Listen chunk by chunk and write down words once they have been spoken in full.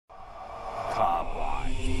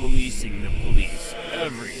facing the police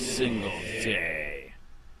every single day.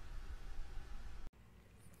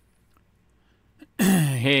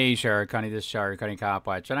 Hey, Sheriff Cunny, this is Sheriff Cunny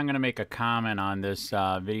COPWATCH, and I'm going to make a comment on this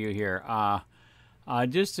video here.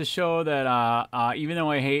 Just to show that even though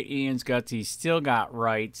I hate Ian's guts, he still got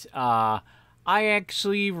rights. I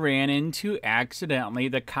actually ran into, accidentally,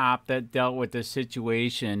 the cop that dealt with this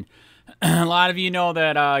situation. A lot of you know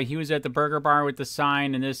that he was at the burger bar with the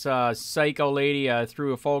sign, and this psycho lady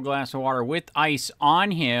threw a full glass of water with ice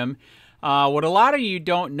on him. What a lot of you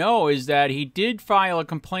don't know is that he did file a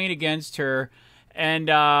complaint against her. And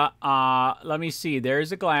let me see.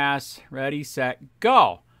 There's a glass. Ready, set,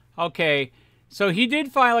 go. Okay. So he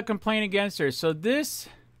did file a complaint against her. So this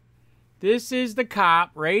is the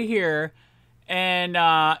cop right here. And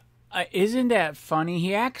isn't that funny?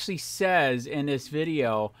 He actually says in this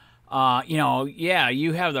video, you know, yeah,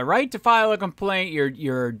 you have the right to file a complaint.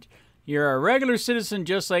 You're a regular citizen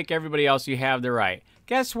just like everybody else. You have the right.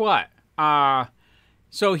 Guess what?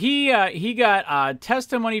 So he got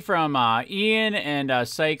testimony from Ian and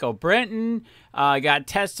Psycho Brenton. Got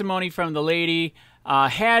testimony from the lady.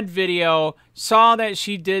 Had video. Saw that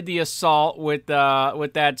she did the assault with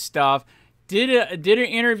that stuff. Did an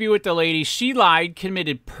interview with the lady. She lied.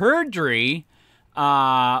 Committed perjury,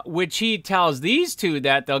 which he tells these two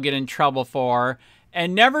that they'll get in trouble for.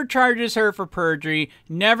 And never charges her for perjury.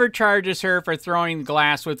 Never charges her for throwing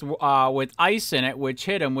glass with ice in it, which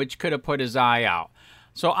hit him, which could have put his eye out.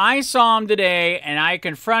 So I saw him today, and I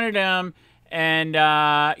confronted him, and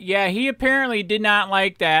yeah, he apparently did not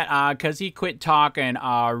like that because he quit talking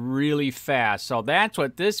really fast. So that's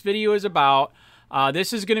what this video is about.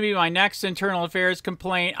 This is going to be my next internal affairs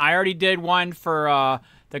complaint. I already did one for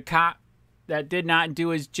the cop that did not do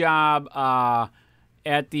his job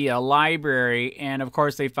at the library, and of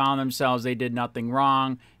course they found themselves they did nothing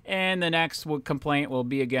wrong. And the next complaint will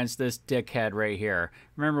be against this dickhead right here.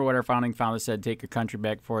 Remember what our founding father said, take your country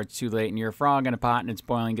back before it's too late, and you're a frog in a pot and it's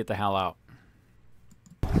boiling, get the hell out.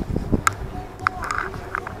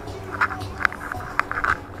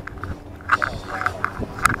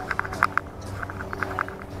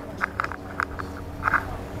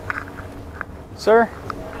 Sir?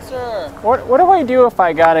 Sir. What do I do if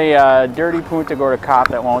I got a dirty Punta Gorda cop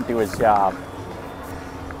that won't do his job?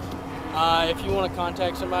 If you want to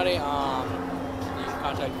contact somebody, you can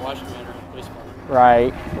contact the Washington Police Department.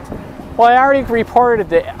 Right. Well, I already reported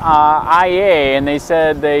the IA, and they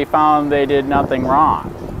said they found they did nothing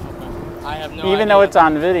wrong. Okay. I have no idea. Even though it's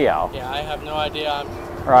on video. Yeah, I have no idea.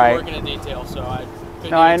 I'm working in detail, so I couldn't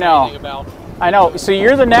tell anything about. I know. So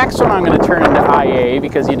you're the next one I'm going to turn into IA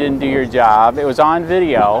because you didn't do your job. It was on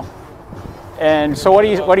video. And so what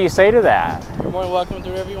do you say to that? You're more than welcome to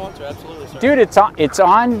do whatever you want to. Absolutely, sir. Dude, it's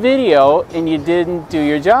on video, and you didn't do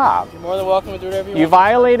your job. You're more than welcome to do whatever you want. You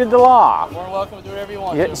violated the law. You're more than welcome to do whatever you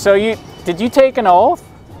want to. So did you take an oath?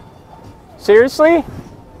 Seriously?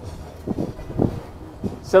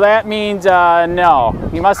 So that means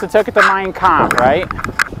no. You must have took it to Mein Kampf, right?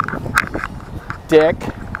 Dick.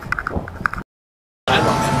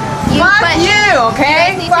 Fuck you,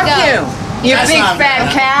 okay? Fuck you. You big fat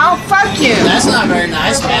cow. Fuck you. That's not very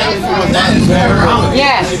nice, man. That is very wrong.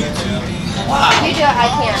 Yes. Wow. You do it, I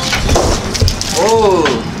can't. Oh.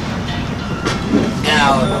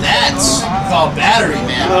 Now that's called battery,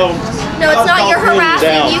 man. No, it's not. You're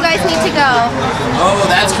harassing. You guys need to go. Oh,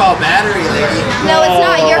 that's called battery, lady. No, it's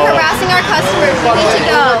not. You're harassing our customers. You need to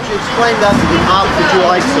go. Explain that to the cops that you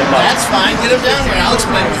like so much. That's fine. Get him down here. I'll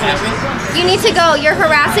explain what happened. You need to go. You're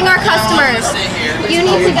harassing our customers. Stay here. You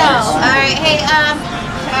need to go. All right. Hey,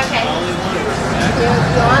 okay.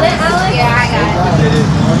 You want it, Alex? Yeah, I got it.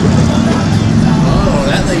 Oh,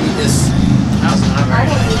 that lady just...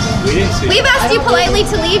 We've asked you politely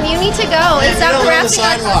to leave. You need to go and stop harassing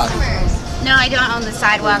our customers. No, I don't own the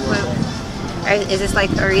sidewalk. Is this like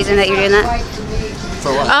a reason that you're doing that? For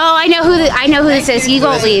what? Oh, I know who this is. You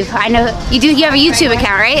won't leave. I know. You do. You have a YouTube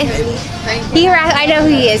account, right? I know who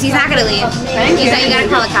he is. He's not gonna leave. You gotta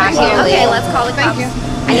call the cops. Okay, let's call the cops.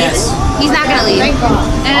 Yes. He's not gonna leave.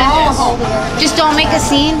 Just don't make a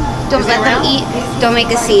scene. Don't let them eat. Don't make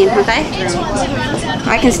a scene, okay?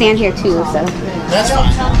 I can stand here too, so. That's fine.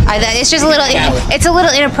 It's just a little. It's a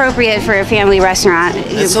little inappropriate for a family restaurant.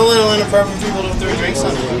 It's a little inappropriate for people to throw drinks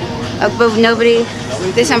on you. But nobody.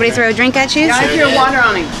 Did somebody throw a drink at you? Guys, your water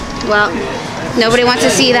on him. Well, nobody wants to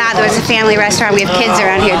see that. There's a family restaurant. We have kids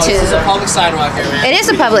around here too. This is a public sidewalk here, man. It is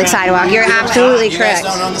a public sidewalk. You're absolutely correct. You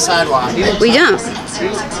guys don't own the sidewalk. We don't.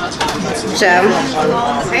 So.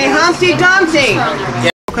 Hey, Humpty Dumpty. Yeah.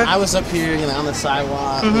 I was up here, on the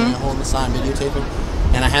sidewalk, holding the sign, videotaping,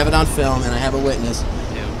 and I have it on film, and I have a witness.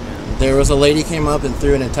 There was a lady came up and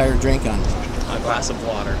threw an entire drink on me. A glass of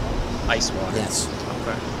water, ice water. Yes.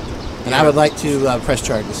 Okay. And I would like to press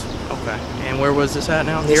charges. Okay. And where was this at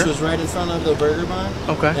now? This Here? was right in front of the burger barn.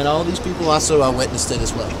 Okay. And all these people also witnessed it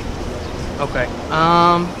as well. Okay.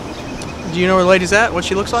 Do you know where the lady's at? What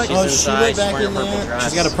she looks like? Oh, she went back in there.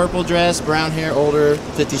 She's got a purple dress, brown hair, older,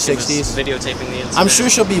 50s, 60s. Videotaping the incident. I'm sure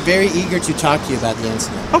she'll be very eager to talk to you about the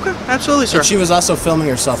incident. Okay, absolutely, sir. And she was also filming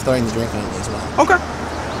herself throwing the drink on me as well. Okay.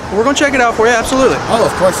 Well, we're going to check it out for you, absolutely. Oh,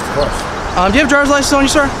 of course, of course. Do you have a driver's license on you,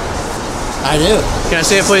 sir? I do. Can I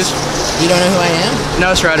see it, please? You don't know who I am?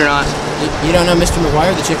 No, sir, I do not. You don't know Mr.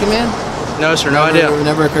 McGuire, the chicken man? No, sir, no idea.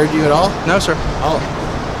 Never occurred to you at all? No, sir. Oh.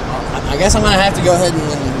 I guess I'm going to have to go ahead and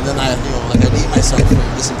then I leave myself for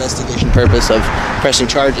this investigation purpose of pressing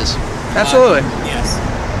charges. Absolutely. Yes.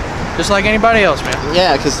 Just like anybody else, man.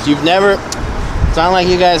 Yeah, because you've never... It's not like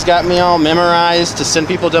you guys got me all memorized to send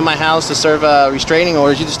people to my house to serve restraining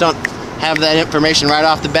orders. You just don't have that information right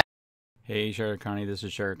off the bat. Hey Charlotte County, this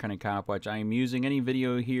is Charlotte County Cop Watch. I am using any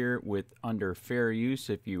video here with under fair use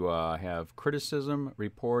if you have criticism,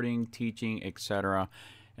 reporting, teaching, etc.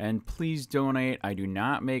 And please donate. I do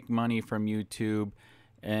not make money from YouTube,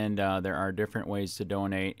 and there are different ways to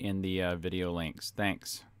donate in the video links.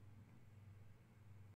 Thanks.